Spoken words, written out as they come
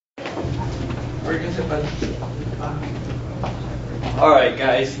All right,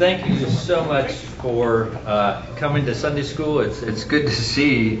 guys, thank you so much for coming to Sunday school. It's good to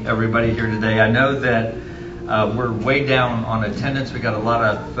see everybody here today. I know that we're way down on attendance. We got a lot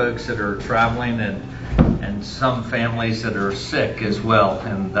of folks that are traveling and some families that are sick as well,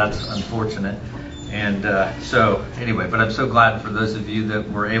 and that's unfortunate. And so anyway, but I'm so glad for those of you that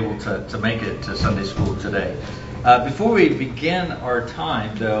were able to make it to Sunday school today. Before we begin our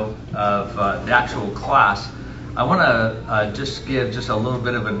time, though, of the actual class, I want to just give just a little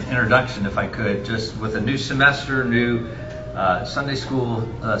bit of an introduction, if I could, just with a new semester, new Sunday school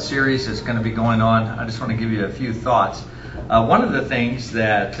series that's going to be going on. I just want to give you a few thoughts. One of the things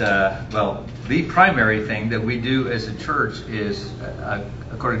that, the primary thing that we do as a church is,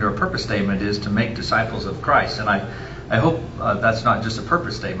 according to our purpose statement, is to make disciples of Christ. And I hope that's not just a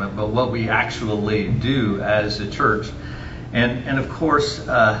purpose statement, but what we actually do as a church. And of course,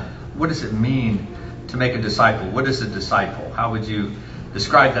 what does it mean to make a disciple? What is a disciple? How would you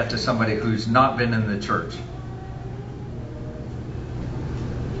describe that to somebody who's not been in the church?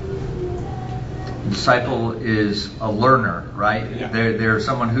 Disciple is a learner, right? Yeah. They're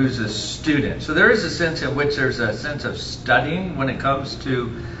someone who's a student. So there is a sense in which there's a sense of studying when it comes to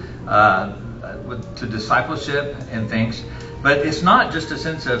discipleship and things. But it's not just a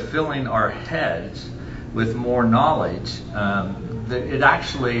sense of filling our heads with more knowledge. It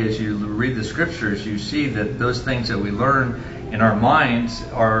actually, as you read the scriptures, you see that those things that we learn in our minds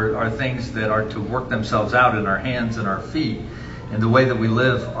are things that are to work themselves out in our hands and our feet in the way that we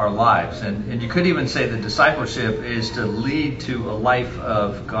live our lives. And you could even say that discipleship is to lead to a life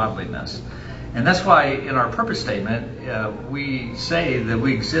of godliness. And that's why in our purpose statement, we say that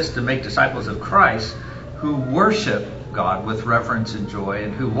we exist to make disciples of Christ who worship God with reverence and joy,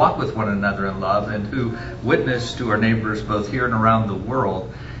 and who walk with one another in love, and who witness to our neighbors both here and around the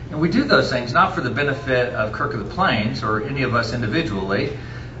world. And we do those things not for the benefit of Kirk of the Plains or any of us individually,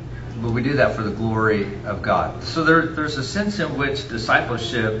 but we do that for the glory of God. So there's a sense in which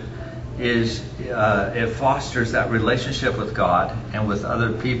discipleship is, it fosters that relationship with God and with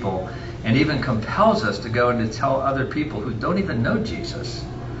other people, and even compels us to go and to tell other people who don't even know Jesus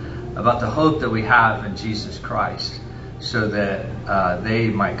about the hope that we have in Jesus Christ, so that they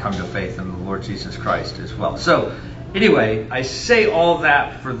might come to faith in the Lord Jesus Christ as well. So anyway, I say all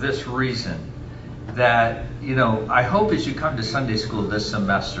that for this reason, that, I hope as you come to Sunday school this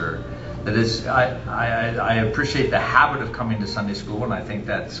semester, that is, I appreciate the habit of coming to Sunday school, and I think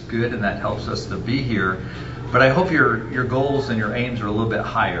that's good, and that helps us to be here. But I hope your goals and your aims are a little bit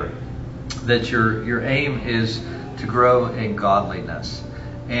higher, that your aim is to grow in godliness.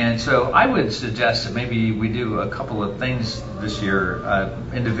 And so I would suggest that maybe we do a couple of things this year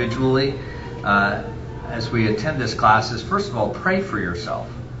individually as we attend this class. Is first of all, pray for yourself.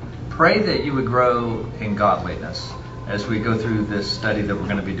 Pray that you would grow in godliness as we go through this study that we're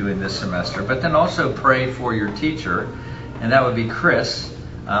going to be doing this semester. But then also pray for your teacher, and that would be Chris.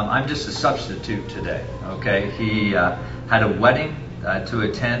 I'm just a substitute today, okay? He had a wedding to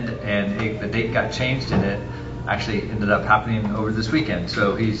attend, and the date got changed, and it actually ended up happening over this weekend,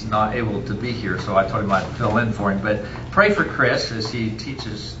 so he's not able to be here, so I told him I'd fill in for him. But pray for Chris as he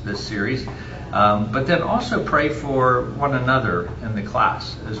teaches this series, but then also pray for one another in the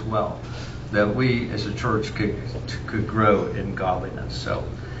class as well, that we as a church could grow in godliness. So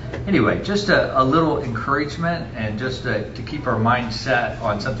anyway, just a little encouragement, and just to keep our mind set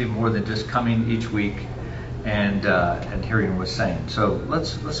on something more than just coming each week and hearing what's saying. So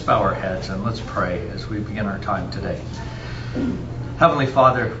let's bow our heads and let's pray as we begin our time today. Heavenly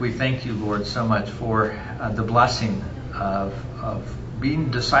Father, we thank you, Lord, so much for the blessing of being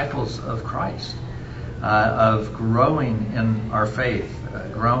disciples of Christ, of growing in our faith,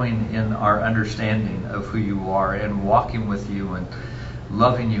 growing in our understanding of who you are, and walking with you and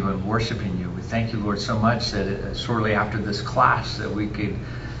loving you and worshiping you. We thank you, Lord, so much that shortly after this class that we could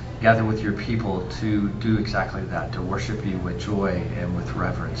gather with your people to do exactly that, to worship you with joy and with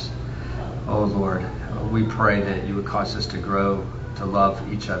reverence. Oh Lord, we pray that you would cause us to grow, to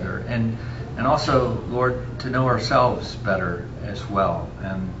love each other, and also, Lord, to know ourselves better as well,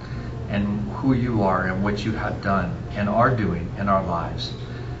 and who you are and what you have done and are doing in our lives.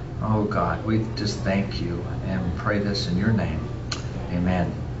 Oh God, we just thank you and pray this in your name.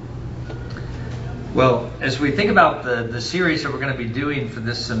 Amen. Well, as we think about the series that we're going to be doing for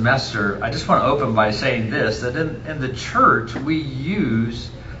this semester, I just want to open by saying this, that in the church, we use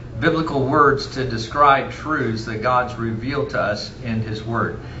biblical words to describe truths that God's revealed to us in his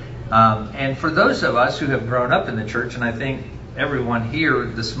word. And for those of us who have grown up in the church, and I think everyone here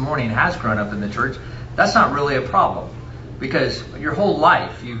this morning has grown up in the church, that's not really a problem. Because your whole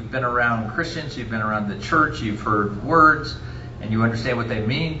life you've been around Christians, you've been around the church, you've heard words, and you understand what they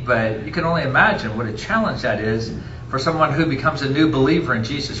mean, but you can only imagine what a challenge that is for someone who becomes a new believer in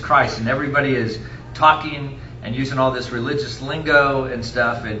Jesus Christ, and everybody is talking and using all this religious lingo and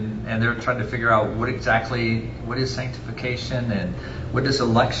stuff, and they're trying to figure out what is sanctification, and what does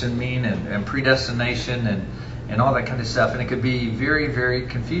election mean, and predestination, and all that kind of stuff, and it could be very, very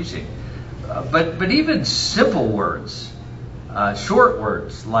confusing. But even simple words, short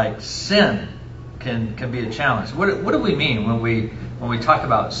words like sin can be a challenge. What do we mean when we talk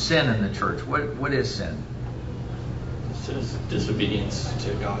about sin in the church? What is sin? Sin is disobedience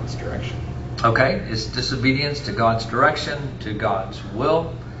to God's direction. Okay, it's disobedience to God's direction, to God's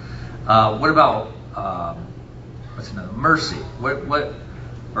will. What about what's another? Mercy.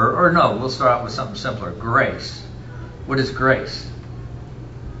 Or no? We'll start out with something simpler. Grace. What is grace?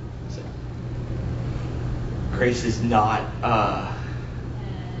 Grace is not. I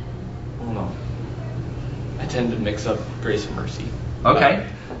don't know. I tend to mix up grace and mercy. Okay.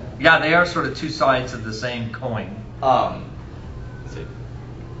 Yeah, they are sort of two sides of the same coin. I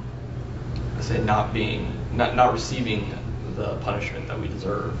say not receiving the punishment that we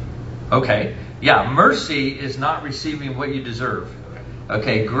deserve. Okay. Yeah, mercy is not receiving what you deserve.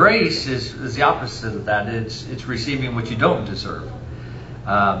 Okay, grace is the opposite of that. It's receiving what you don't deserve.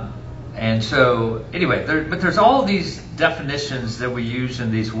 And so, anyway, there's all these definitions that we use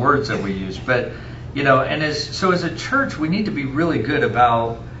and these words that we use. But, and as a church, we need to be really good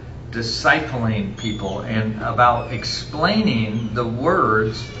about discipling people and about explaining the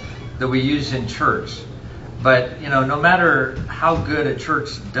words that we use in church. But, no matter how good a church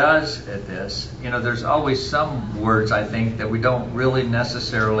does at this, there's always some words, I think, that we don't really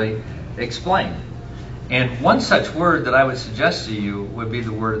necessarily explain. And one such word that I would suggest to you would be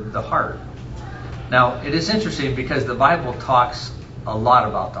the word the heart. Now, it is interesting because the Bible talks a lot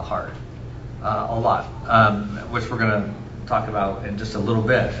about the heart. A lot, which we're going to talk about in just a little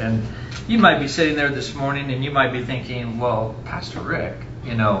bit. And you might be sitting there this morning and you might be thinking, well, Pastor Rick,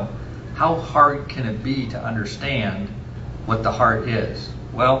 how hard can it be to understand what the heart is?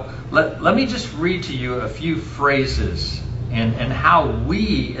 Well, let me just read to you a few phrases and how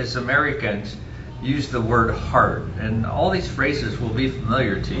we as Americans use the word heart. And all these phrases will be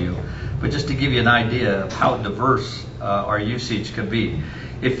familiar to you, but just to give you an idea of how diverse our usage can be.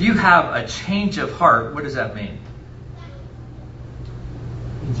 If you have a change of heart, what does that mean?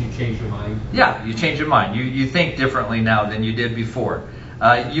 Means you change your mind. Yeah, you change your mind. You think differently now than you did before.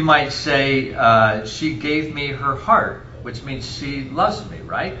 You might say, she gave me her heart, which means she loves me,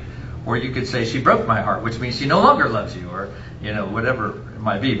 right? Or you could say, she broke my heart, which means she no longer loves you, or, whatever it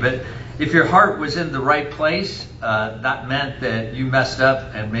might be. But if your heart was in the right place, that meant that you messed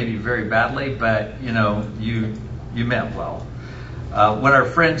up, and maybe very badly, but, you meant well. When our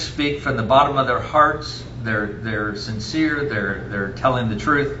friends speak from the bottom of their hearts, they're sincere, they're telling the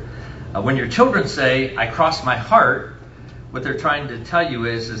truth. When your children say, I crossed my heart, what they're trying to tell you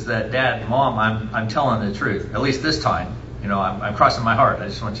is that, Dad, Mom, I'm telling the truth. At least this time. I'm crossing my heart. I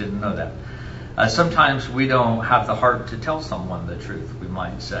just want you to know that. Sometimes we don't have the heart to tell someone the truth, we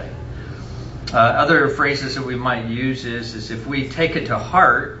might say. Other phrases that we might use is if we take it to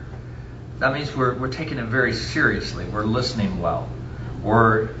heart, that means we're taking it very seriously. We're listening well.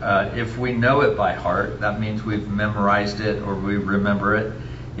 Or if we know it by heart, that means we've memorized it or we remember it.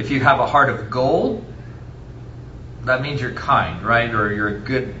 If you have a heart of gold, that means you're kind, right? Or you're a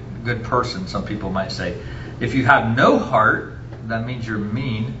good person, some people might say. If you have no heart, that means you're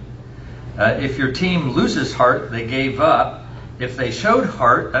mean. If your team loses heart, they gave up. If they showed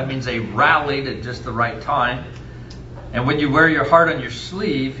heart, that means they rallied at just the right time. And when you wear your heart on your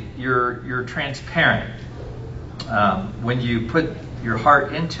sleeve, you're transparent. When you put your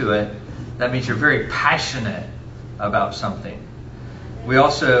heart into it, that means you're very passionate about something. We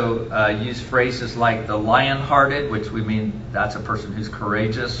also use phrases like the lion-hearted, which we mean that's a person who's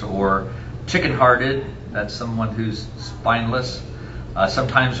courageous, or chicken-hearted, that's someone who's spineless.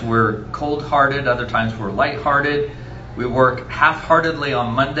 Sometimes we're cold-hearted, other times we're light-hearted. We work half-heartedly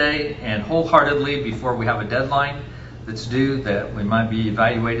on Monday and wholeheartedly before we have a deadline that's due that we might be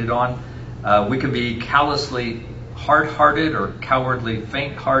evaluated on. We can be callously hard-hearted or cowardly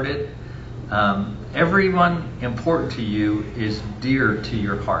faint-hearted. Everyone important to you is dear to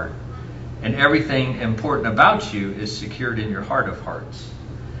your heart. And everything important about you is secured in your heart of hearts.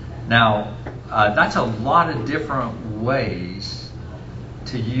 Now, that's a lot of different ways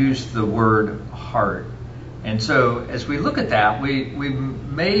to use the word heart. And so as we look at that, we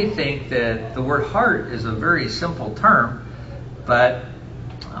may think that the word heart is a very simple term, but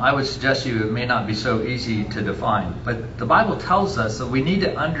I would suggest to you it may not be so easy to define. But the Bible tells us that we need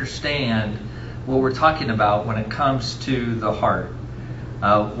to understand what we're talking about when it comes to the heart.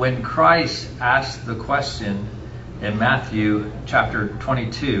 When Christ asked the question in Matthew chapter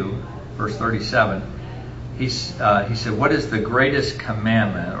 22, verse 37, he said, what is the greatest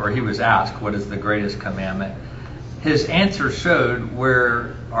commandment? Or he was asked, what is the greatest commandment? His answer showed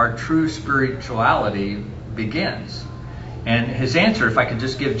where our true spirituality begins. And his answer, if I could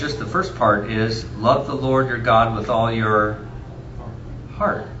just give just the first part, is love the Lord your God with all your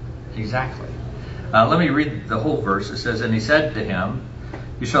heart. Exactly. Let me read the whole verse. It says, and he said to him,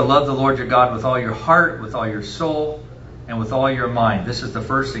 you shall love the Lord your God with all your heart, with all your soul, and with all your mind. This is the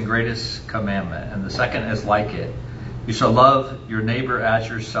first and greatest commandment. And the second is like it. You shall love your neighbor as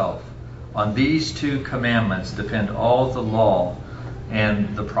yourself. On these two commandments depend all the law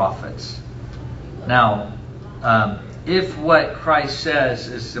and the prophets. Now, if what Christ says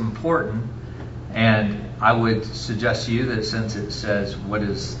is important, and I would suggest to you that since it says what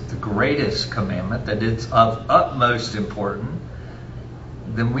is the greatest commandment, that it's of utmost importance,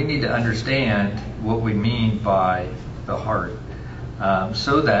 then we need to understand what we mean by the heart,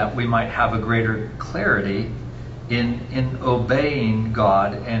 so that we might have a greater clarity in obeying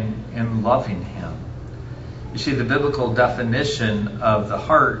God and in loving Him. You see, the biblical definition of the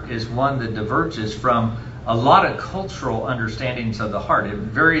heart is one that diverges from a lot of cultural understandings of the heart. It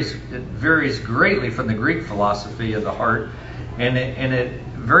varies greatly from the Greek philosophy of the heart, and it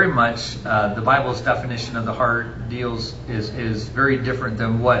very much the Bible's definition of the heart is very different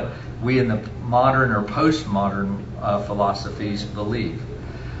than what we in the modern or postmodern philosophies believe.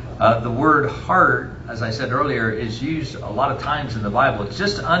 The word heart, as I said earlier, is used a lot of times in the Bible. It's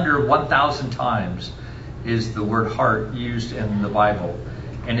just under 1,000 times is the word heart used in the Bible.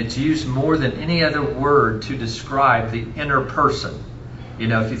 And it's used more than any other word to describe the inner person. You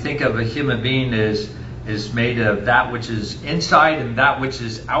know, if you think of a human being is made of that which is inside and that which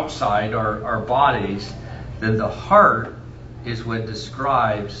is outside our bodies, then the heart is what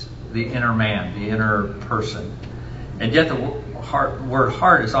describes the inner man, the inner person. And yet the word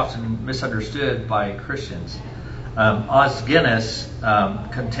heart is often misunderstood by Christians. Os Guinness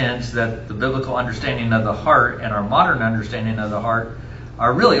contends that the biblical understanding of the heart and our modern understanding of the heart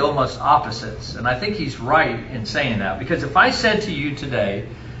are really almost opposites. And I think he's right in saying that. Because if I said to you today,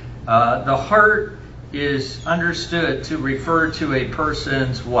 the heart is understood to refer to a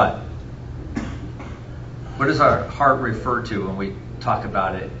person's what? What does our heart refer to when we talk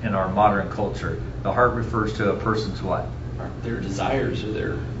about it in our modern culture? The heart refers to a person's what? Their desires or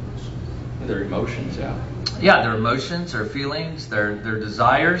their emotions, yeah. Yeah, their emotions, their feelings, their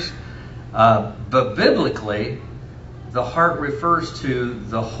desires. But biblically, the heart refers to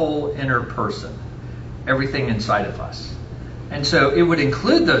the whole inner person, everything inside of us. And so it would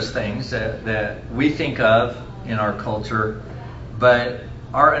include those things that we think of in our culture, but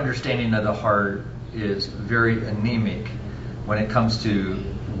our understanding of the heart is very anemic when it comes to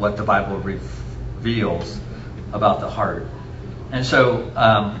what the Bible reveals about the heart. And so,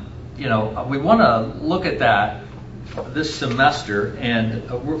 we want to look at that this semester, and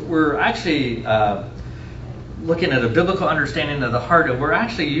we're actually looking at a biblical understanding of the heart, and we're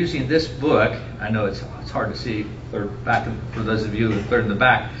actually using this book. I know it's hard to see for those of you that are in the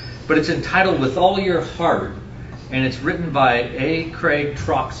back, but it's entitled With All Your Heart, and it's written by A. Craig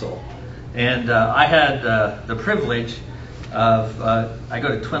Troxel. And I had the privilege of, I go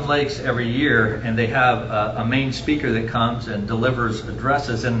to Twin Lakes every year, and they have a main speaker that comes and delivers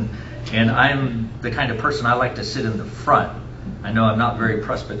addresses, and I'm the kind of person I like to sit in the front. I know I'm not very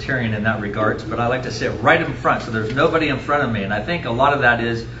Presbyterian in that regards, but I like to sit right in front so there's nobody in front of me. And I think a lot of that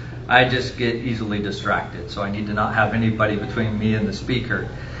is I just get easily distracted. So I need to not have anybody between me and the speaker.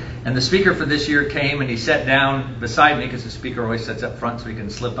 And the speaker for this year came and he sat down beside me, because the speaker always sits up front so he can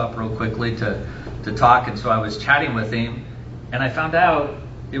slip up real quickly to talk. And so I was chatting with him, and I found out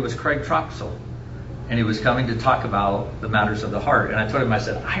it was Craig Troxel. And he was coming to talk about the matters of the heart. And I told him, I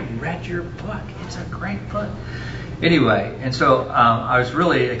said, I read your book. It's a great book. Anyway, and so I was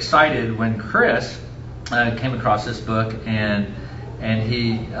really excited when Chris came across this book, and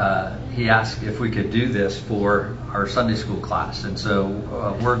he asked if we could do this for our Sunday school class. And so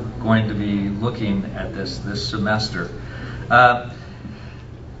we're going to be looking at this semester.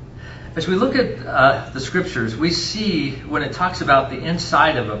 As we look at the scriptures, we see when it talks about the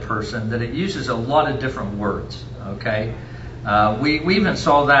inside of a person that it uses a lot of different words, okay? We even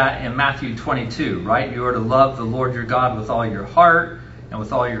saw that in Matthew 22, right? You are to love the Lord your God with all your heart and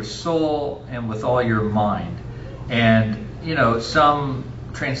with all your soul and with all your mind. And, some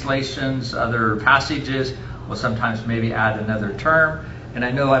translations, other passages will sometimes maybe add another term. And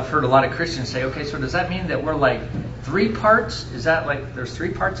I know I've heard a lot of Christians say, okay, so does that mean that we're like 3 parts? Is that like there's 3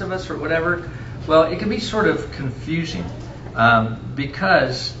 parts of us or whatever? Well, it can be sort of confusing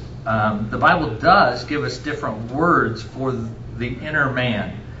because the Bible does give us different words for the inner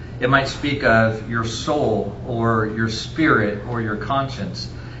man. It might speak of your soul or your spirit or your conscience.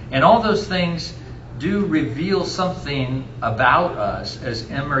 And all those things do reveal something about us as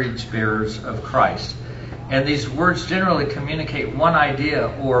image bearers of Christ. And these words generally communicate one idea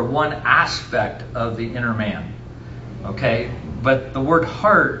or one aspect of the inner man. Okay? But the word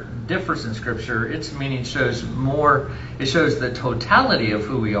heart differs in Scripture. Its meaning shows more, it shows the totality of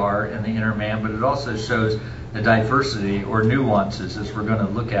who we are in the inner man, but it also shows the diversity or nuances, as we're going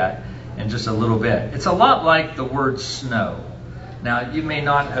to look at in just a little bit. It's a lot like the word snow. Now, you may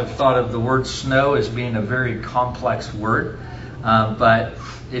not have thought of the word snow as being a very complex word, but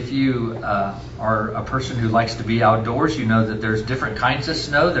if you are a person who likes to be outdoors, you know that there's different kinds of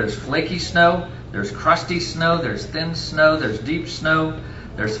snow. There's flaky snow, there's crusty snow, there's thin snow, there's deep snow,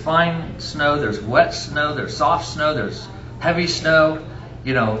 there's fine snow, there's wet snow, there's soft snow, there's heavy snow.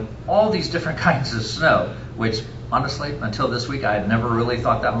 You know, all these different kinds of snow, which honestly, until this week, I had never really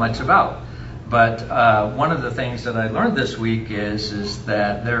thought that much about. But one of the things that I learned this week is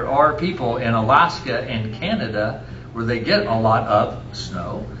that there are people in Alaska and Canada where they get a lot of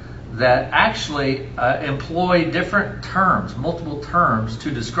snow that actually employ different terms, multiple terms,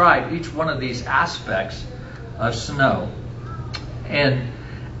 to describe each one of these aspects of snow.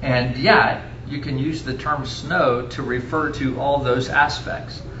 And yeah, you can use the term snow to refer to all those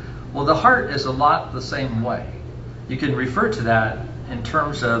aspects. Well, the heart is a lot the same way. You can refer to that in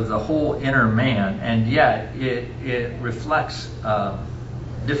terms of the whole inner man, and yet it reflects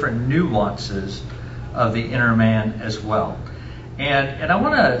different nuances of the inner man as well. And I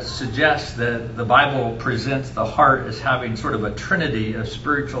want to suggest that the Bible presents the heart as having sort of a trinity of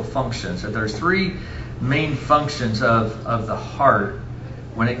spiritual functions, that there's 3 main functions of the heart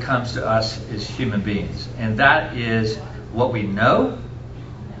when it comes to us as human beings. And that is what we know,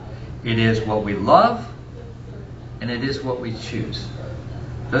 it is what we love, and it is what we choose.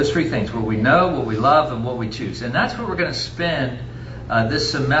 Those 3 things, what we know, what we love, and what we choose. And that's what we're going to spend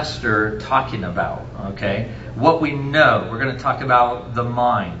this semester talking about, okay? What we know. We're going to talk about the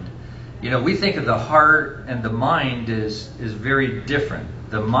mind. You know, we think of the heart and the mind is very different.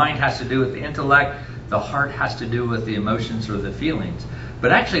 The mind has to do with the intellect. The heart has to do with the emotions or the feelings.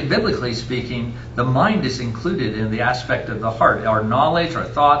 But actually, biblically speaking, the mind is included in the aspect of the heart. Our knowledge, our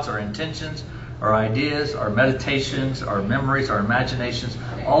thoughts, our intentions, our ideas, our meditations, our memories, our imaginations,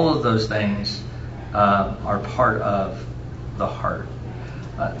 all of those things are part of the heart.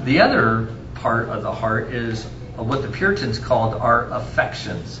 The other part of the heart is what the Puritans called our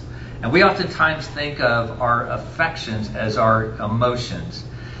affections. And we oftentimes think of our affections as our emotions.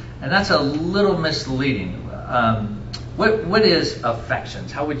 And that's a little misleading. What is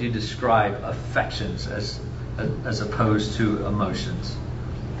affections? How would you describe affections as opposed to emotions?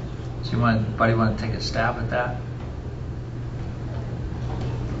 So anybody want to take a stab at that?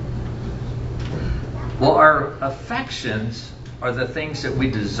 Well, our affections are the things that we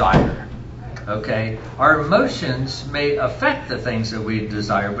desire. Okay? Our emotions may affect the things that we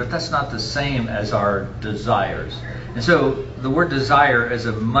desire, but that's not the same as our desires. And so the word desire is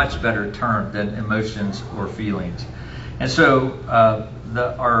a much better term than emotions or feelings. And so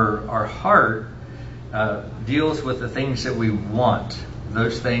our heart deals with the things that we want,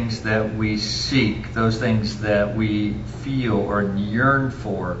 those things that we seek, those things that we feel or yearn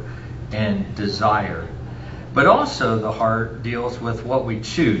for and desire. But also the heart deals with what we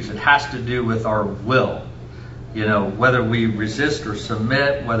choose. It has to do with our will. You know, whether we resist or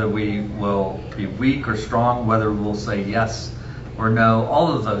submit, whether we will be weak or strong, whether we'll say yes or no,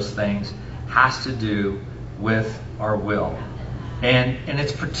 all of those things has to do with our will. And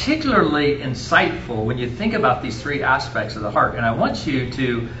it's particularly insightful when you think about these 3 aspects of the heart. And I want you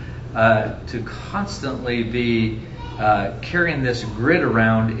to constantly be carrying this grid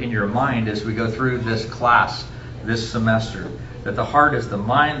around in your mind as we go through this class this semester. That the heart is the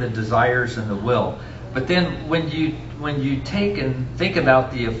mind, the desires, and the will. But then when you take and think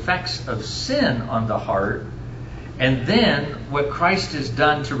about the effects of sin on the heart, and then what Christ has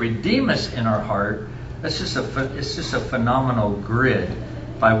done to redeem us in our heart, it's just a phenomenal grid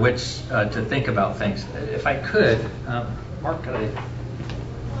by which to think about things. If I could, Mark, could I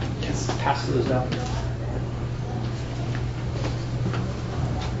pass those out?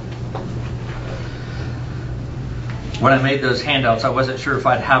 When I made those handouts, I wasn't sure if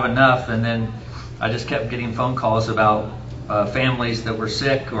I'd have enough, and then I just kept getting phone calls about families that were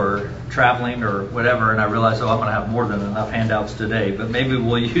sick or traveling or whatever, and I realized, I'm going to have more than enough handouts today, but maybe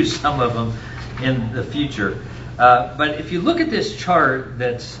we'll use some of them in the future. But if you look at this chart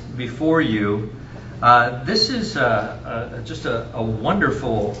that's before you, this is just a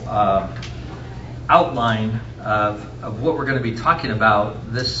wonderful outline of what we're going to be talking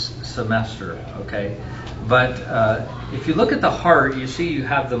about this semester, okay? But if you look at the heart, you see you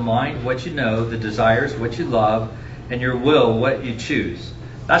have the mind, what you know, the desires, what you love, and your will, what you choose.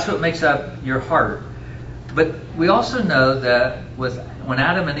 That's what makes up your heart. But we also know that when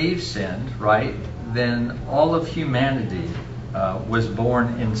Adam and Eve sinned, right, then all of humanity was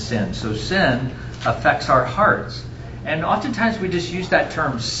born in sin. So sin affects our hearts. And oftentimes we just use that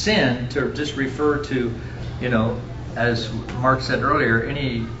term sin to just refer to, as Mark said earlier,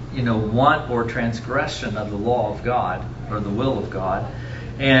 any, want or transgression of the law of God or the will of God.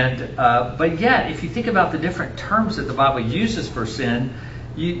 And but yet, if you think about the different terms that the Bible uses for sin,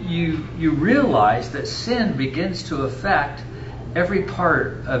 you realize that sin begins to affect every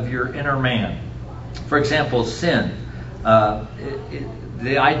part of your inner man. For example, sin,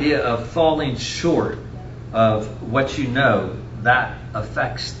 the idea of falling short of what you know, that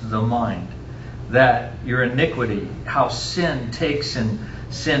affects the mind. That your iniquity, how sin takes and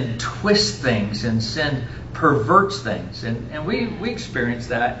sin twists things and sin perverts things. And we experience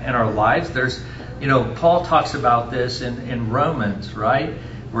that in our lives. There's, Paul talks about this in Romans, right?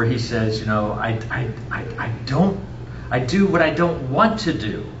 Where he says, I do what I don't want to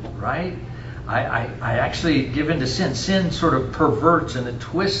do, right? I actually give into sin. Sin sort of perverts and it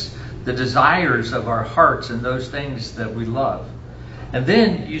twists the desires of our hearts and those things that we love. And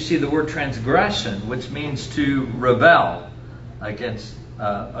then you see the word transgression, which means to rebel against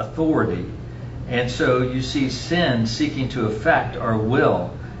authority. And so you see sin seeking to affect our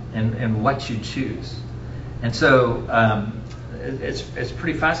will and what you choose. And so it's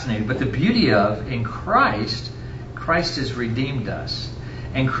pretty fascinating. But the beauty of, in Christ has redeemed us.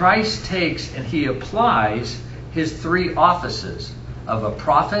 And Christ takes and he applies his three offices of a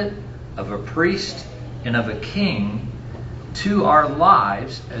prophet, of a priest, and of a king to our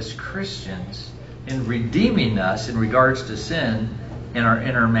lives as Christians in redeeming us in regards to sin in our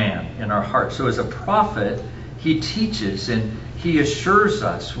inner man, in our heart. So as a prophet, he teaches and he assures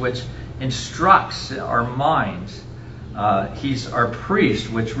us, which instructs our minds. He's our priest,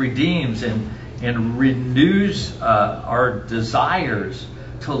 which redeems and renews our desires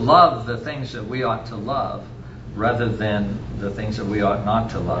to love the things that we ought to love rather than the things that we ought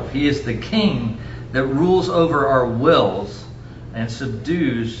not to love. He is the king that rules over our wills and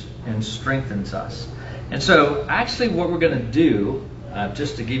subdues and strengthens us. And so actually what we're going to do,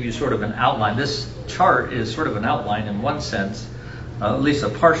 just to give you sort of an outline, this chart is sort of an outline in one sense, at least a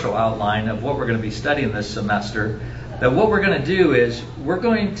partial outline of what we're going to be studying this semester. That what we're going to do is we're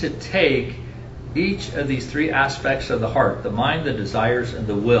going to take each of these three aspects of the heart, the mind, the desires, and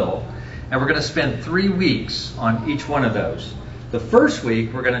the will, and we're going to spend 3 weeks on each one of those. The first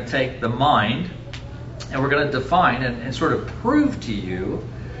week we're going to take the mind and we're going to define and sort of prove to you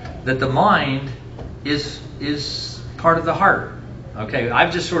that the mind is part of the heart. Okay,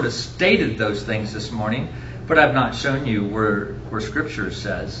 I've just sort of stated those things this morning, but I've not shown you where Scripture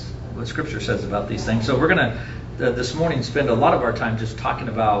says, what Scripture says about these things. So we're going to, this morning, spend a lot of our time just talking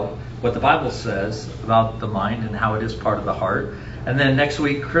about what the Bible says about the mind and how it is part of the heart. And then next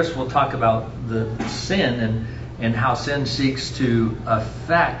week, Chris will talk about the sin and how sin seeks to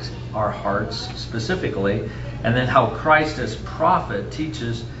affect our hearts specifically, and then how Christ as prophet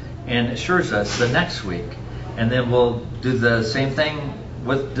teaches and assures us the next week. And then we'll do the same thing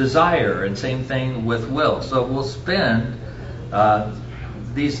with desire and same thing with will. So we'll spend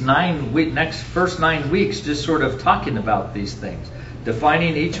these first 9 weeks just sort of talking about these things,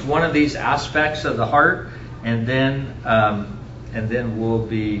 defining each one of these aspects of the heart, and then we'll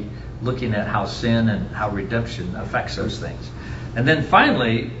be looking at how sin and how redemption affects those things. And then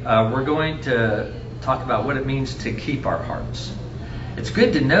finally, we're going to talk about what it means to keep our hearts. It's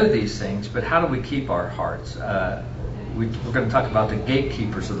good to know these things, but how do we keep our hearts? We're going to talk about the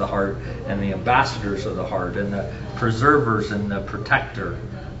gatekeepers of the heart and the ambassadors of the heart and the preservers and the protector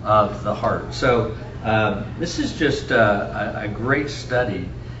of the heart. So this is just a great study.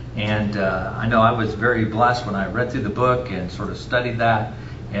 And I know I was very blessed when I read through the book and sort of studied that.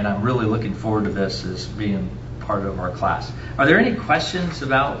 And I'm really looking forward to this as being part of our class. Are there any questions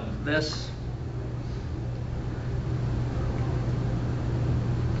about this?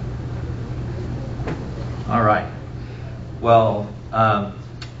 All right. Well,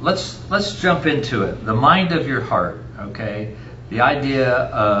 let's jump into it. The mind of your heart, okay? The idea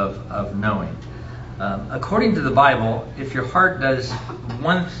of knowing. According to the Bible, if your heart does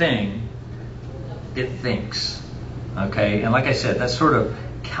one thing, it thinks. Okay? And like I said, that's sort of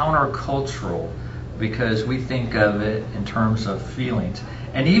countercultural because we think of it in terms of feelings.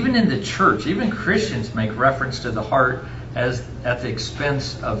 And even in the church, even Christians make reference to the heart as at the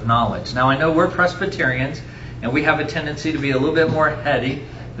expense of knowledge. Now, I know we're Presbyterians, and we have a tendency to be a little bit more heady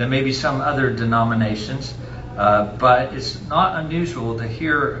than maybe some other denominations. But it's not unusual to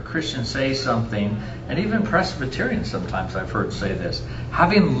hear a Christian say something, and even Presbyterians sometimes I've heard say this.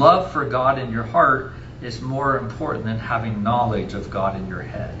 Having love for God in your heart is more important than having knowledge of God in your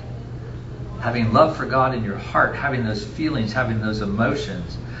head. Having love for God in your heart, having those feelings, having those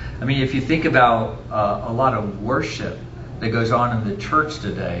emotions. I mean, if you think about a lot of worship that goes on in the church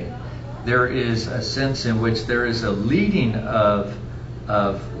today, there is a sense in which there is a leading of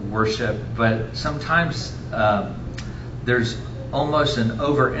worship, but sometimes there's almost an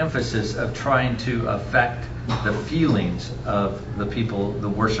overemphasis of trying to affect the feelings of the people, the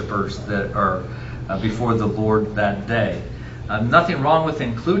worshipers that are before the Lord that day. Nothing wrong with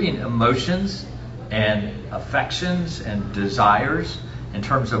including emotions and affections and desires in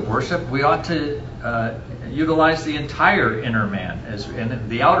terms of worship. We ought to utilize the entire inner man and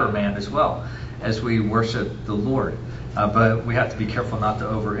the outer man as well as we worship the Lord. But we have to be careful not to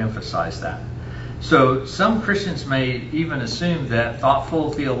overemphasize that. So some Christians may even assume that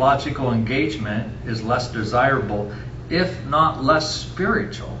thoughtful theological engagement is less desirable, if not less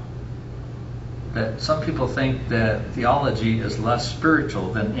spiritual. That some people think that theology is less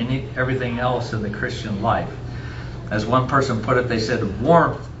spiritual than everything else in the Christian life. As one person put it, they said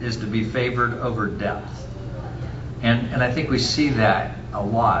warmth is to be favored over depth. And I think we see that a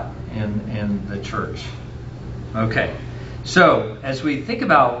lot in the church. Okay, so as we think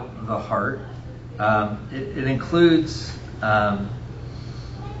about the heart, it includes the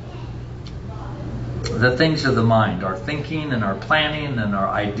things of the mind, our thinking and our planning and our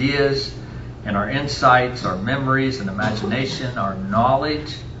ideas and our insights, our memories and imagination, our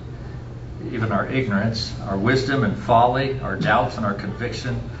knowledge, even our ignorance, our wisdom and folly, our doubts and our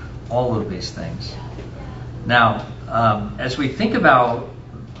conviction, all of these things. Now, as we think about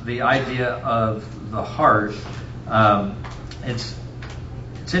the idea of the heart, it's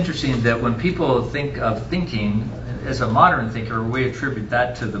interesting that when people think of thinking, as a modern thinker, we attribute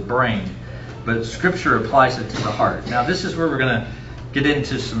that to the brain, but Scripture applies it to the heart. Now, this is where we're going to get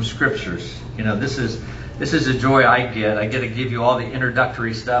into some scriptures. You know, this is a joy I get. I get to give you all the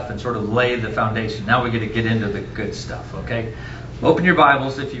introductory stuff and sort of lay the foundation. Now we get to get into the good stuff, okay? Open your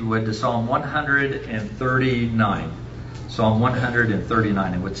Bibles, if you would, to Psalm 139. Psalm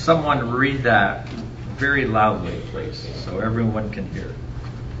 139. And would someone read that very loudly, please, so everyone can hear?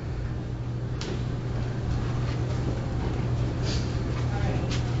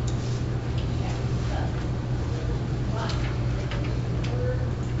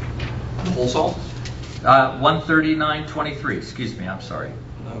 The whole psalm? 139:23. Excuse me, I'm sorry.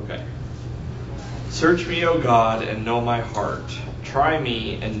 Okay. Search me, O God, and know my heart. Try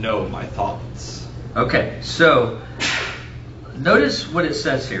me and know my thoughts. Okay, so notice what it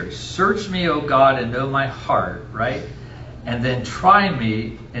says here. Search me, O God, and know my heart, right? And then try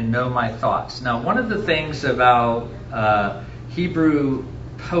me and know my thoughts. Now, one of the things about Hebrew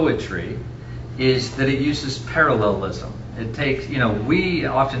poetry is that it uses parallelism. It takes, we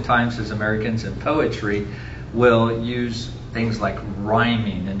oftentimes as Americans in poetry will use things like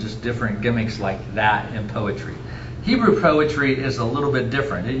rhyming and just different gimmicks like that in poetry. Hebrew poetry is a little bit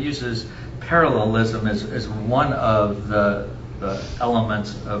different. It uses parallelism as one of the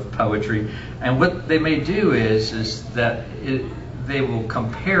elements of poetry. And what they may do is that they will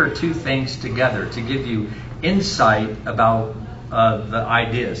compare two things together to give you insight about the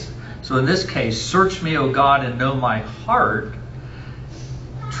ideas. So in this case, search me, O God, and know my heart.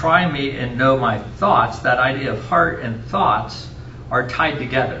 Try me and know my thoughts. That idea of heart and thoughts are tied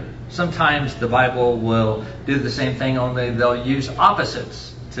together. Sometimes the Bible will do the same thing, only they'll use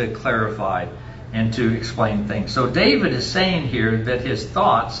opposites to clarify and to explain things. So David is saying here that his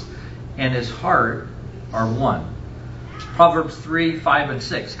thoughts and his heart are one. Proverbs 3, 5, and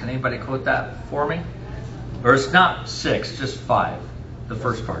 6. Can anybody quote that for me? Or it's not 6, just 5, the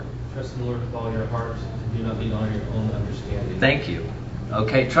first part. Trust the Lord with all your heart, and do not lean on your own understanding. Thank you.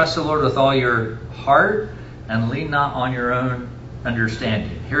 Okay, trust the Lord with all your heart and lean not on your own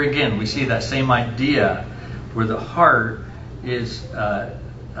understanding. Here again, we see that same idea where the heart is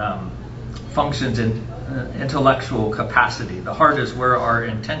functions in intellectual capacity. The heart is where our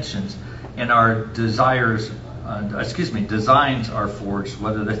intentions and our designs are forged,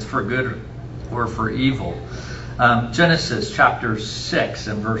 whether that's for good or for evil. Genesis chapter 6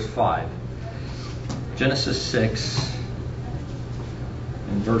 and verse 5. Genesis 6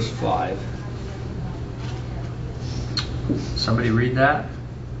 and verse 5. Somebody read that?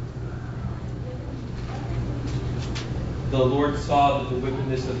 The Lord saw that the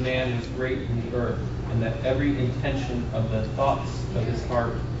wickedness of man was great in the earth, and that every intention of the thoughts of his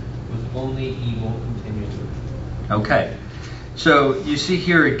heart was only evil continually. Okay. So you see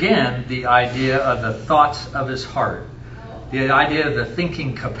here again the idea of the thoughts of his heart, the idea of the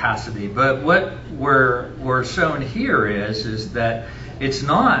thinking capacity. But what we're shown here is that it's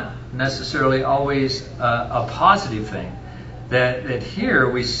not necessarily always a positive thing. That here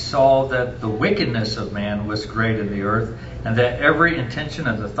we saw that the wickedness of man was great in the earth, and that every intention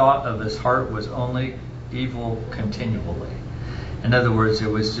of the thought of his heart was only evil continually. In other words, it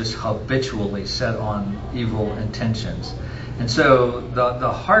was just habitually set on evil intentions. And so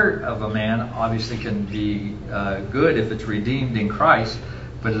the heart of a man obviously can be good if it's redeemed in Christ,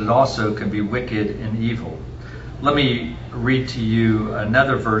 but it also can be wicked and evil. Let me read to you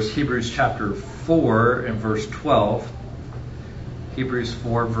another verse, Hebrews chapter 4 and verse 12. Hebrews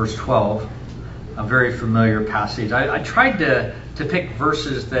 4 verse 12, a very familiar passage. I tried to pick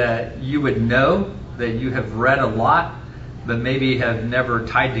verses that you would know, that you have read a lot, but maybe have never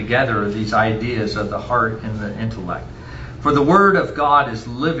tied together these ideas of the heart and the intellect. For the word of God is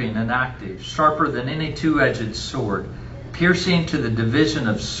living and active, sharper than any two-edged sword, piercing to the division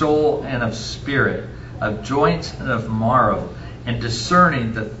of soul and of spirit, of joints and of marrow, and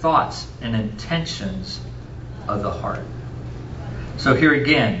discerning the thoughts and intentions of the heart. So here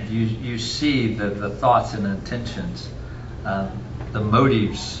again, you see the thoughts and intentions, the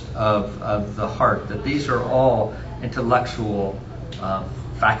motives of the heart, that these are all intellectual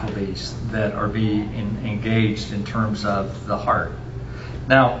faculties that are being engaged in terms of the heart.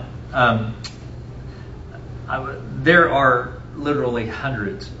 Now, there are literally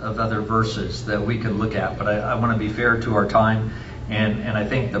hundreds of other verses that we could look at, but I want to be fair to our time, and I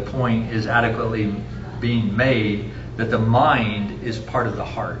think the point is adequately being made that the mind is part of the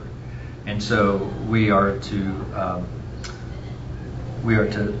heart, and so we are to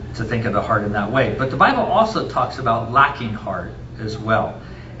think of the heart in that way. But the Bible also talks about lacking heart as well.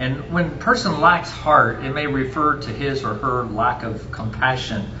 And when a person lacks heart, it may refer to his or her lack of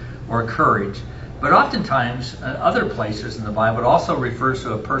compassion or courage. But oftentimes, in other places in the Bible, it also refers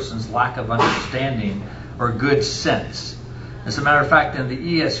to a person's lack of understanding or good sense. As a matter of fact, in the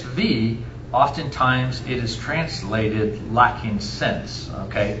ESV, oftentimes it is translated lacking sense.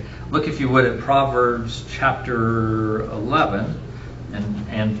 Okay, look if you would at Proverbs chapter 11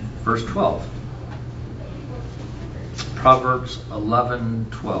 and verse 12. Proverbs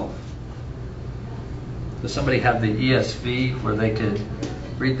 11:12. Does somebody have the ESV where they could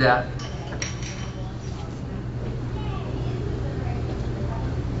read that?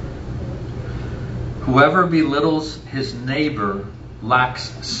 Whoever belittles his neighbor lacks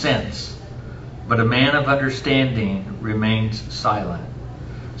sense, but a man of understanding remains silent.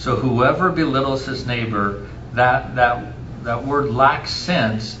 So whoever belittles his neighbor, that word lacks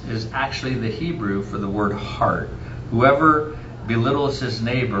sense is actually the Hebrew for the word heart. Whoever belittles his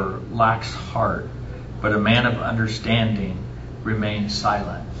neighbor lacks heart, but a man of understanding remains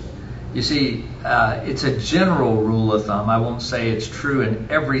silent. You see, it's a general rule of thumb. I won't say it's true in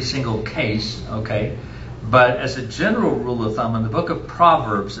every single case, okay? But as a general rule of thumb, in the book of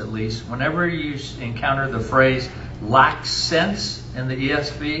Proverbs at least, whenever you encounter the phrase lacks sense in the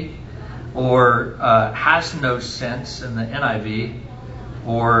ESV, or has no sense in the NIV,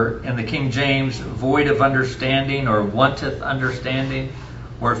 or in the King James, void of understanding or wanteth understanding,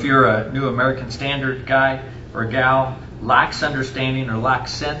 or if you're a New American Standard guy or gal, lacks understanding or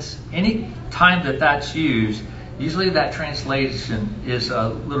lacks sense, any time that that's used, usually that translation is a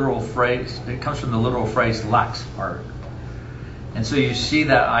literal phrase. It comes from the literal phrase lacks heart. And so you see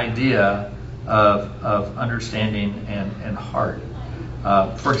that idea of understanding and heart.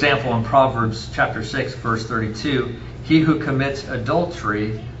 For example, in Proverbs chapter 6, verse 32, he who commits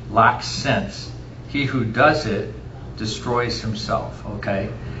adultery lacks sense. He who does it destroys himself.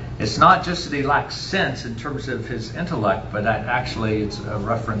 Okay? It's not just that he lacks sense in terms of his intellect, but that actually it's a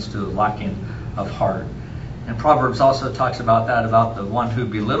reference to the lacking of heart. And Proverbs also talks about that, about the one who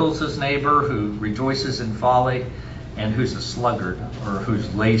belittles his neighbor, who rejoices in folly, and who's a sluggard or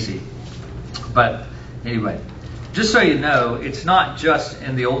who's lazy. But anyway, just so you know, it's not just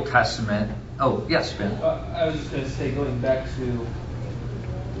in the Old Testament. Oh, yes, Ben. I was just going to say, going back to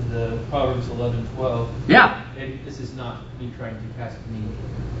the Proverbs 11:12. Yeah. And this is not me trying to cast any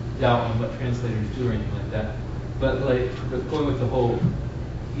doubt on what translators do or anything like that. But going with the whole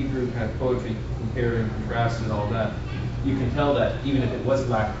Hebrew kind of poetry, compare and contrast and all that. you can tell that even if it was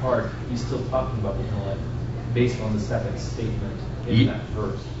lack of heart, he's still talking about the intellect based on the second statement in that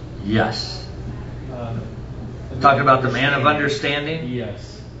verse. Yes. Talking about the man of understanding?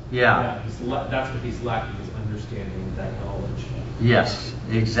 Yes. Yeah. That's what he's lacking, is understanding, that knowledge. Yes,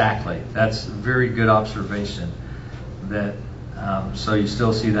 exactly. That's a very good observation. That so you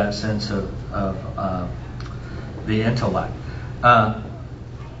still see that sense of the intellect.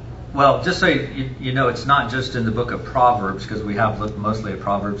 Well, just so you know, it's not just in the book of Proverbs, because we have looked mostly at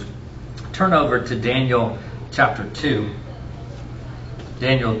Proverbs. Turn over to Daniel chapter 2.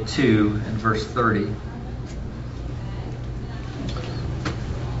 Daniel 2 and verse 30.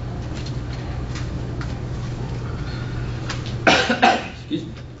 Excuse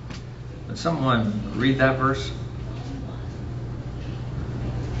me. Would someone read that verse?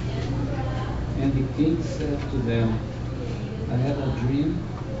 And the king said to them, I had a dream,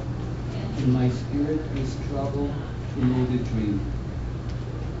 and my spirit is troubled to know the dream.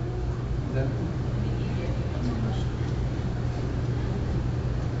 That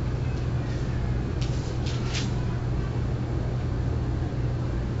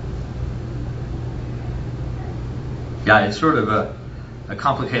Yeah, it's sort of a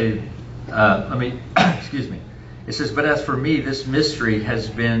complicated, excuse me. It says, but as for me, this mystery has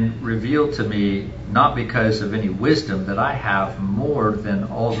been revealed to me, not because of any wisdom that I have more than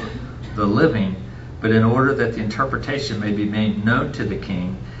all the living, but in order that the interpretation may be made known to the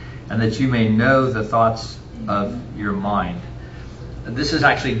king, and that you may know the thoughts of your mind. This is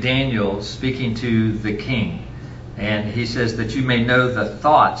actually Daniel speaking to the king. And he says that you may know the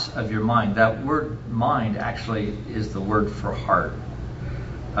thoughts of your mind. That word mind actually is the word for heart.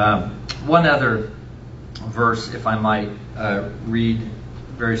 One other verse, if I might read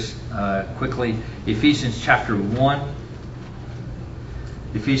very quickly. Ephesians chapter 1.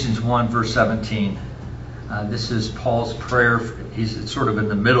 Ephesians 1 verse 17. This is Paul's prayer. He's sort of in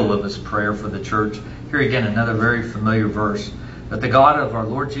the middle of his prayer for the church. Here again, another very familiar verse. That the God of our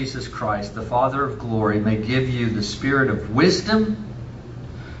Lord Jesus Christ, the Father of glory, may give you the spirit of wisdom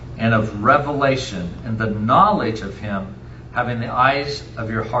and of revelation and the knowledge of him, having the eyes of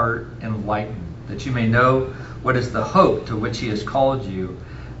your heart enlightened, that you may know what is the hope to which he has called you,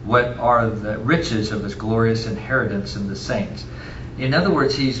 what are the riches of his glorious inheritance in the saints. In other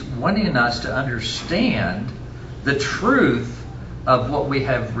words, he's wanting us to understand the truth of what we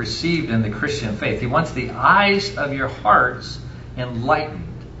have received in the Christian faith. He wants the eyes of your hearts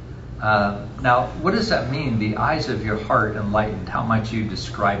enlightened. Now, what does that mean, the eyes of your heart enlightened? How might you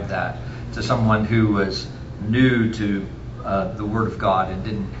describe that to someone who was new to the Word of God and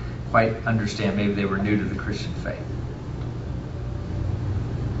didn't quite understand? Maybe they were new to the Christian faith.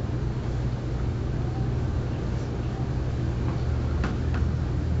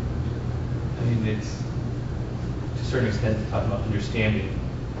 I mean, it's to a certain extent talking about understanding.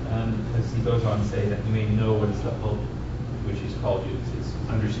 As he goes on to say that you may know what is the hope which he's called you. It's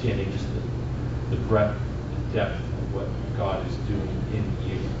understanding just the breadth, the depth of what God is doing in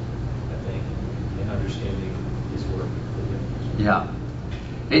you, I think, and understanding his work for you. Yeah.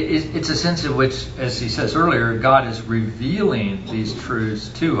 It's a sense in which, as he says earlier, God is revealing these truths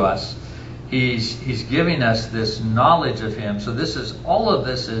to us. He's giving us this knowledge of him. So all of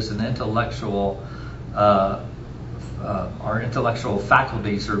this is an intellectual, our intellectual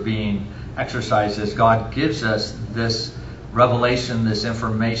faculties are being exercised as God gives us this revelation, this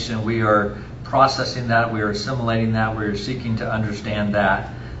information. We are processing that, we are assimilating that, we are seeking to understand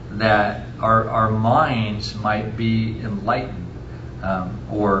that our minds might be enlightened,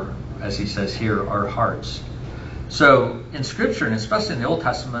 or as he says here, our hearts. So in Scripture, and especially in the Old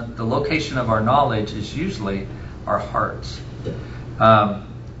Testament, the location of our knowledge is usually our hearts.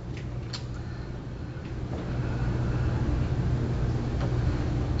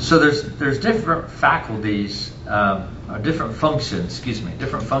 So there's different faculties, different functions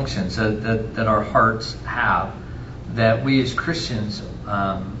that our hearts have that we as Christians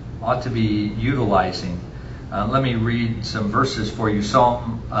ought to be utilizing. Let me read some verses for you.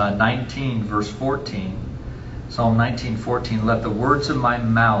 Psalm 19 verse 14. Psalm 19:14. Let the words of my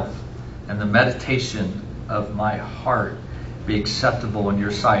mouth and the meditation of my heart be acceptable in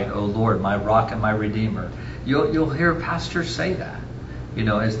your sight, O Lord, my rock and my redeemer. You'll hear pastors say that,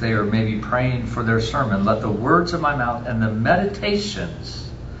 as they are maybe praying for their sermon. Let the words of my mouth and the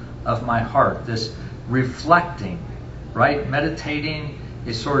meditations of my heart, this reflecting, right? Meditating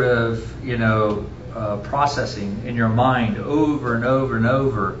is sort of, processing in your mind over and over and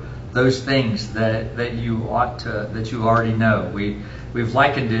over those things that you already know. We've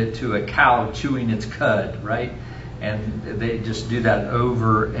likened it to a cow chewing its cud, right? And they just do that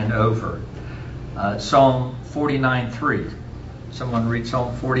over and over. Psalm 49:3. Someone read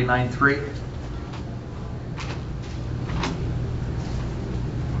Psalm 49:3.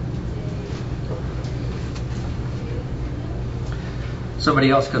 Somebody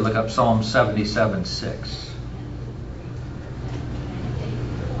else could look up Psalm 77:6.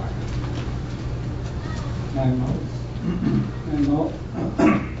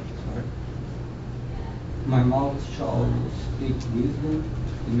 My mouth shall speak wisdom,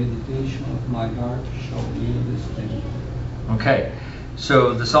 the meditation of my heart shall be understanding. Okay,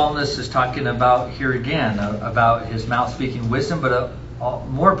 so the psalmist is talking about here again about his mouth speaking wisdom, but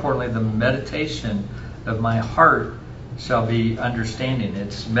more importantly, the meditation of my heart shall be understanding.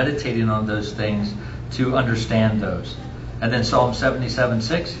 It's meditating on those things to understand those. And then Psalm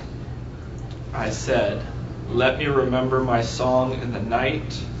 77:6. I said, let me remember my song in the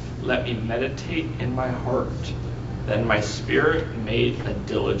night. Let me meditate in my heart. Then my spirit made a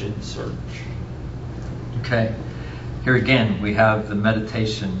diligent search. Okay. Here again, we have the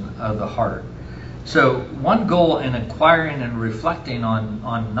meditation of the heart. So one goal in acquiring and reflecting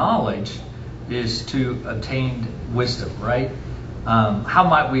on knowledge is to obtain wisdom, right? How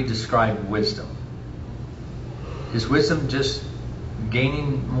might we describe wisdom? Is wisdom just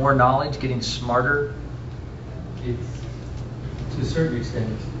gaining more knowledge, getting smarter? It's, to a certain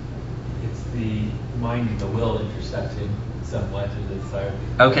extent, it's the mind and the will intersecting somewhat to the desire.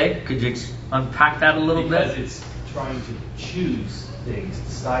 Okay, could you unpack that a little bit? Because it's trying to choose things,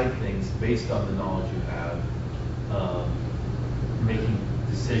 decide things based on the knowledge you have, making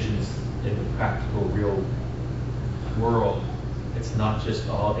decisions in the practical, real world. It's not just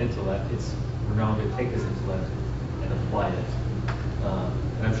all intellect. We're now going to take this intellect and apply it.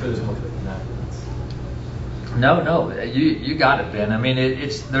 And I'm sure there's more to it than that. No, you got it, Ben. I mean,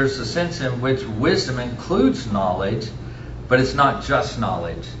 there's a sense in which wisdom includes knowledge, but it's not just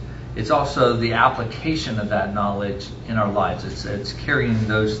knowledge. It's also the application of that knowledge in our lives. It's carrying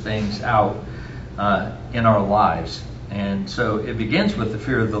those things out in our lives. And so it begins with the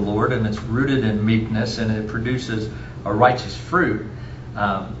fear of the Lord, and it's rooted in meekness, and it produces a righteous fruit.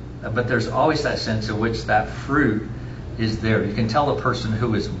 But there's always that sense in which that fruit is there. You can tell a person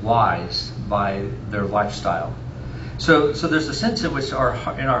who is wise by their lifestyle. So there's a sense in which in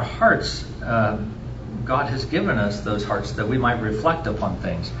our hearts, God has given us those hearts that we might reflect upon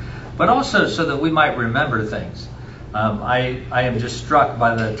things, but also so that we might remember things. I am just struck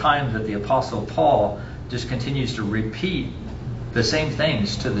by the time that the Apostle Paul just continues to repeat the same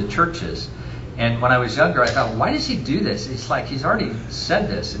things to the churches. And when I was younger, I thought, why does he do this? It's like he's already said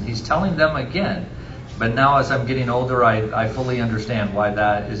this, and he's telling them again. But now as I'm getting older, I fully understand why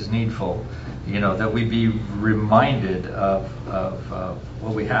that is needful. That we be reminded of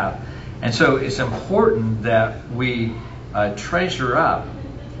what we have. And so it's important that we treasure up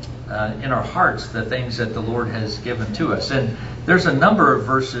in our hearts the things that the Lord has given to us. And there's a number of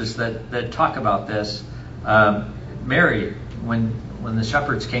verses that talk about this. Mary, when the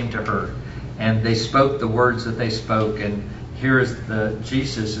shepherds came to her and they spoke the words that they spoke, and here is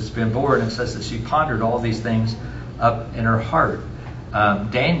Jesus has been born, and says that she pondered all these things up in her heart.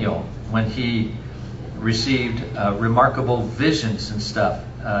 Daniel, when he received remarkable visions and stuff,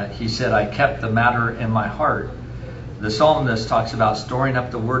 he said, I kept the matter in my heart. The psalmist talks about storing up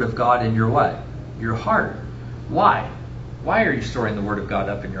the word of God in your what? Your heart. Why? Why are you storing the word of God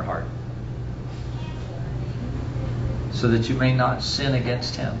up in your heart? So that you may not sin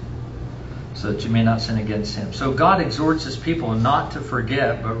against him. So that you may not sin against him. So God exhorts his people not to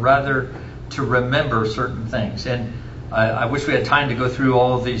forget, but rather to remember certain things. And I wish we had time to go through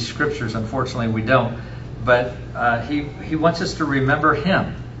all of these scriptures. Unfortunately, we don't. But he wants us to remember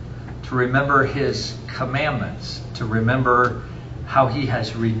him, to remember his commandments, to remember how he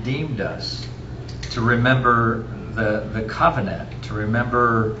has redeemed us, to remember the covenant, to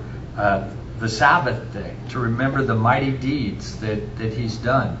remember the Sabbath day, to remember the mighty deeds that he's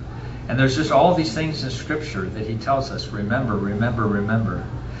done. And there's just all these things in Scripture that he tells us, remember, remember, remember.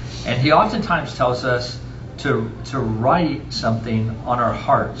 And he oftentimes tells us to write something on our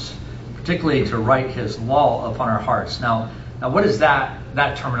hearts, particularly to write his law upon our hearts. Now what does that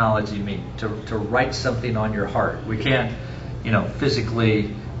terminology mean? To write something on your heart. We can't,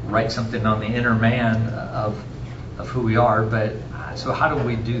 physically write something on the inner man of who we are, but so how do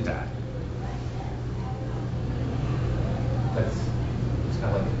we do that? It's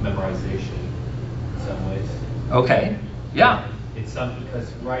kind of like memorization in some ways. Okay. Yeah. It's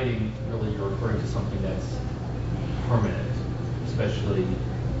because writing, really, you're referring to something that's permanent, especially,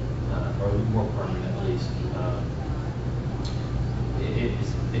 or more permanent at least.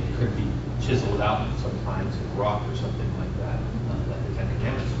 it could be chiseled out sometimes in rock or something like that. Like the Ten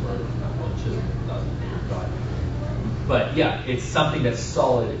Commandments were not chiseled without the finger of God. But yeah, it's something that's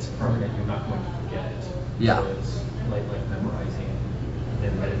solid, it's permanent, you're not going to forget it. Yeah. So it's like memorizing and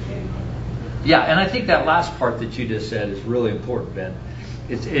then meditating on it. Yeah, and I think that last part that you just said is really important, Ben.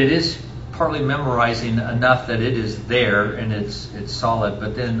 It is partly memorizing enough that it is there and it's solid,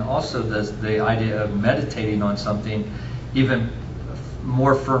 but then also the idea of meditating on something even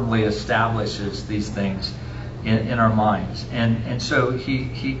more firmly establishes these things in our minds. And so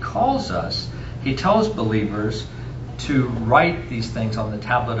he calls us, he tells believers to write these things on the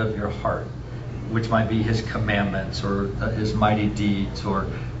tablet of your heart, which might be his commandments or his mighty deeds or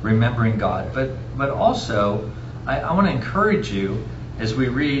remembering God. But also, I want to encourage you, as we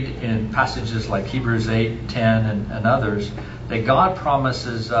read in passages like Hebrews 8, 10, and others, that God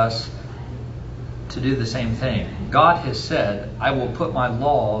promises us to do the same thing. God has said, I will put my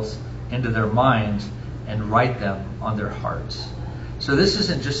laws into their minds and write them on their hearts. So this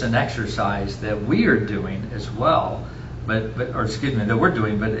isn't just an exercise that we are doing as well, that we're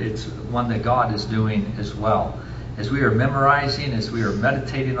doing, but it's one that God is doing as well. As we are memorizing, as we are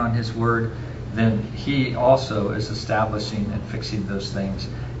meditating on His Word, then He also is establishing and fixing those things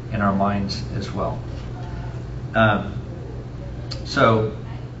in our minds as well. So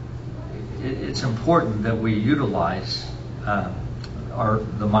it's important that we utilize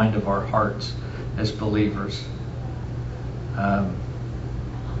the mind of our hearts as believers.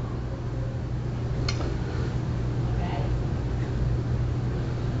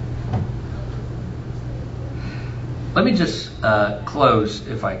 Let me just close,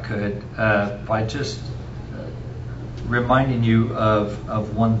 if I could, by just reminding you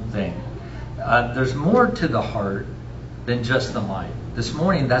of one thing. There's more to the heart than just the mind. This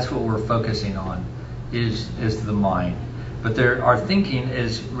morning, that's what we're focusing on, is the mind. But our thinking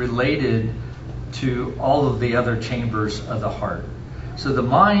is related to all of the other chambers of the heart. So the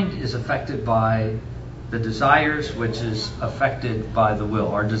mind is affected by the desires, which is affected by the will.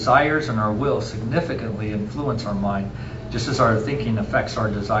 Our desires and our will significantly influence our mind, just as our thinking affects our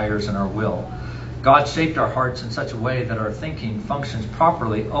desires and our will. God shaped our hearts in such a way that our thinking functions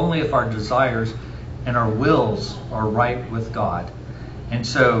properly only if our desires and our wills are right with God. And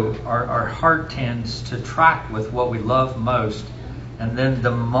so our heart tends to track with what we love most, and then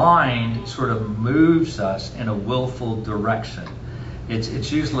the mind sort of moves us in a willful direction.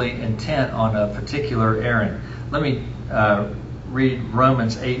 It's usually intent on a particular errand. Let me read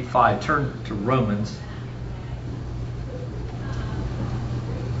Romans 8:5. Turn to Romans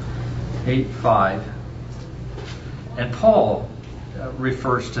 8:5. And Paul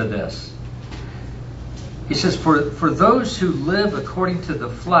refers to this. He says, For those who live according to the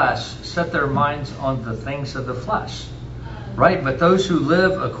flesh set their minds on the things of the flesh. Right? But those who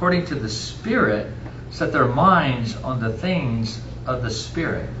live according to the Spirit set their minds on the things of the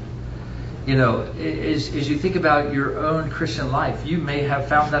Spirit. You know, as you think about your own Christian life, you may have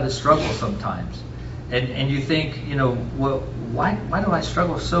found that a struggle sometimes. And you think, you know, well, why do I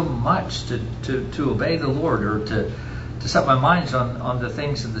struggle so much to obey the Lord or to set my minds on the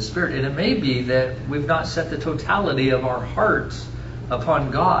things of the Spirit? And it may be that we've not set the totality of our hearts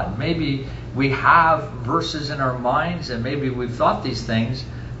upon God. Maybe we have verses in our minds and maybe we've thought these things,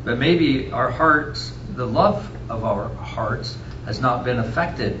 but maybe our hearts, the love of our hearts, has not been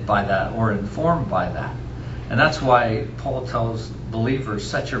affected by that or informed by that. And that's why Paul tells believers,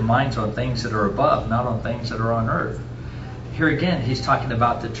 set your minds on things that are above, not on things that are on earth. Here again, he's talking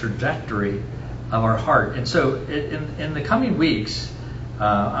about the trajectory of our heart. And so in the coming weeks,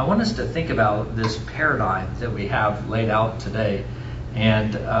 I want us to think about this paradigm that we have laid out today,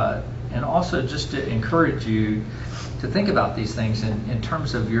 and also just to encourage you to think about these things in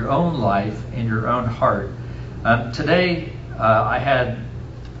terms of your own life and your own heart. Today, I had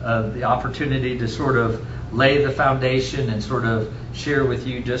the opportunity to sort of lay the foundation and sort of share with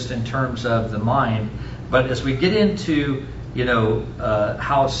you just in terms of the mind. But as we get into, you know,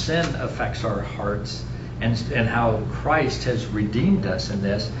 how sin affects our hearts and how Christ has redeemed us in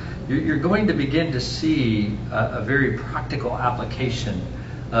this, you're going to begin to see a very practical application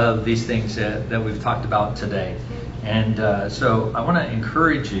of these things that we've talked about today. And so I want to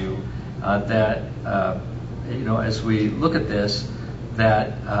encourage you that you know, as we look at this,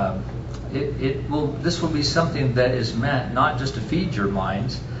 that this will be something that is meant not just to feed your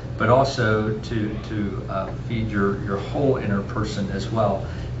minds, but also to feed your whole inner person as well,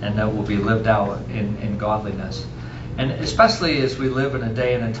 and that will be lived out in godliness. And especially as we live in a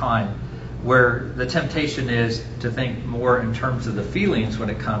day and a time where the temptation is to think more in terms of the feelings when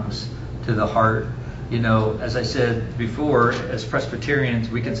it comes to the heart as I said before, as Presbyterians,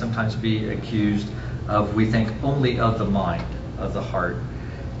 we can sometimes be accused of, we think only of the mind, of the heart.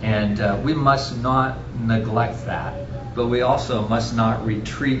 And we must not neglect that, but we also must not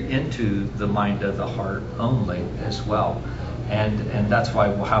retreat into the mind of the heart only as well. And that's why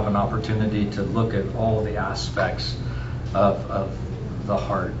we'll have an opportunity to look at all the aspects of the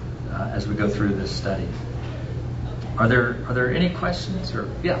heart as we go through this study. Are there any questions? Or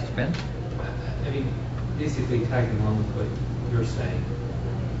yes, Ben? I mean, basically tagging along with what you're saying,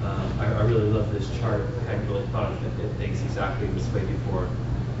 I really love this chart. I hadn't really thought of things exactly this way before.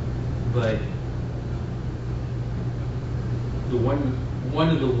 But one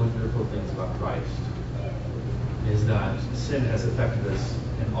of the wonderful things about Christ is that sin has affected us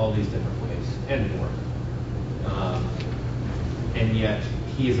in all these different ways and more. And yet,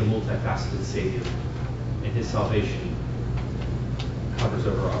 he is a multifaceted Savior, and his salvation covers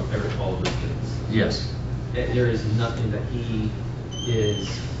over all of those things. Yes. There is nothing that he is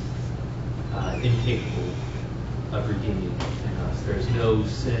incapable of redeeming in us. There's no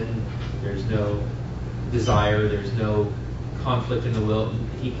sin, there's no desire, there's no conflict in the will.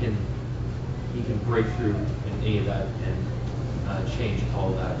 He can break through in any of that and change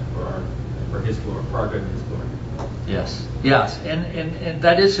all that for his glory, for our good and his glory. Yes. And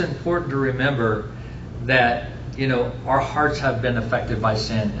that is important to remember, that our hearts have been affected by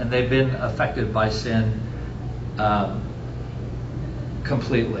sin, and they've been affected by sin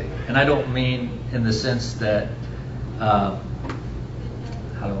completely. And I don't mean in the sense that how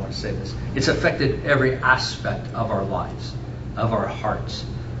do I want to say this? It's affected every aspect of our lives, of our hearts,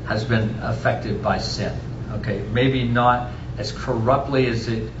 has been affected by sin. Okay, maybe not as corruptly as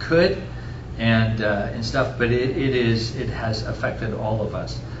it could, and stuff, but it has affected all of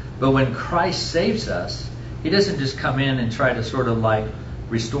us. But when Christ saves us, he doesn't just come in and try to sort of like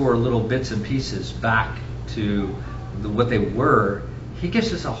restore little bits and pieces back to what they were. He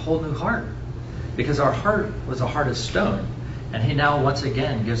gives us a whole new heart, because our heart was a heart of stone, and he now once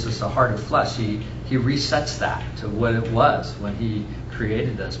again gives us a heart of flesh. He resets that to what it was when he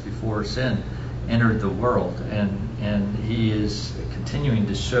created us before sin entered the world, and he is continuing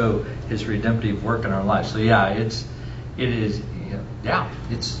to show his redemptive work in our lives. So it's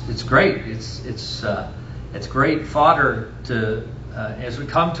great. It's great fodder to as we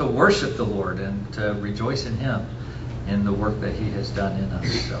come to worship the Lord and to rejoice in him in the work that he has done in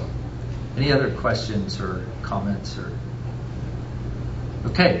us. So, any other questions or comments? Or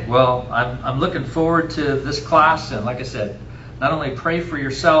okay, well, I'm looking forward to this class, and like I said, not only pray for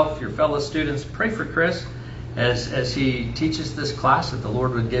yourself, your fellow students, pray for Chris as he teaches this class, that the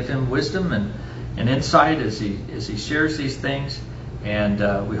Lord would give him wisdom and insight as he shares these things.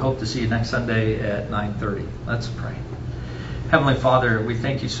 And we hope to see you next Sunday at 9:30. Let's pray. Heavenly Father, we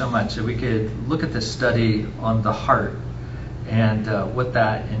thank you so much that we could look at this study on the heart and what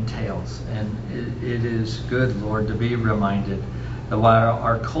that entails. And it is good, Lord, to be reminded that while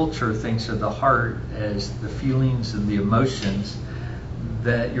our culture thinks of the heart as the feelings and the emotions,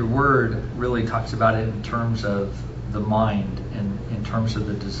 that your word really talks about it in terms of the mind and in terms of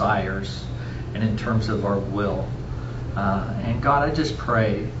the desires and in terms of our will. And God, I just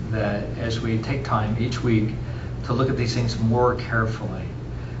pray that as we take time each week to look at these things more carefully,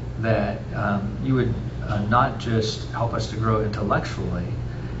 that you would not just help us to grow intellectually,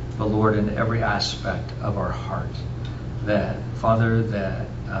 but Lord, in every aspect of our heart. That, Father, that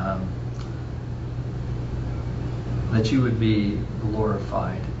you would be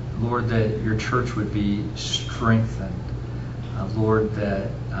glorified. Lord, that your church would be strengthened. Lord, that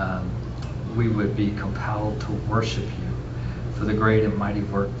we would be compelled to worship you for the great and mighty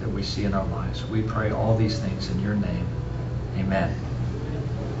work that we see in our lives. We pray all these things in your name. Amen.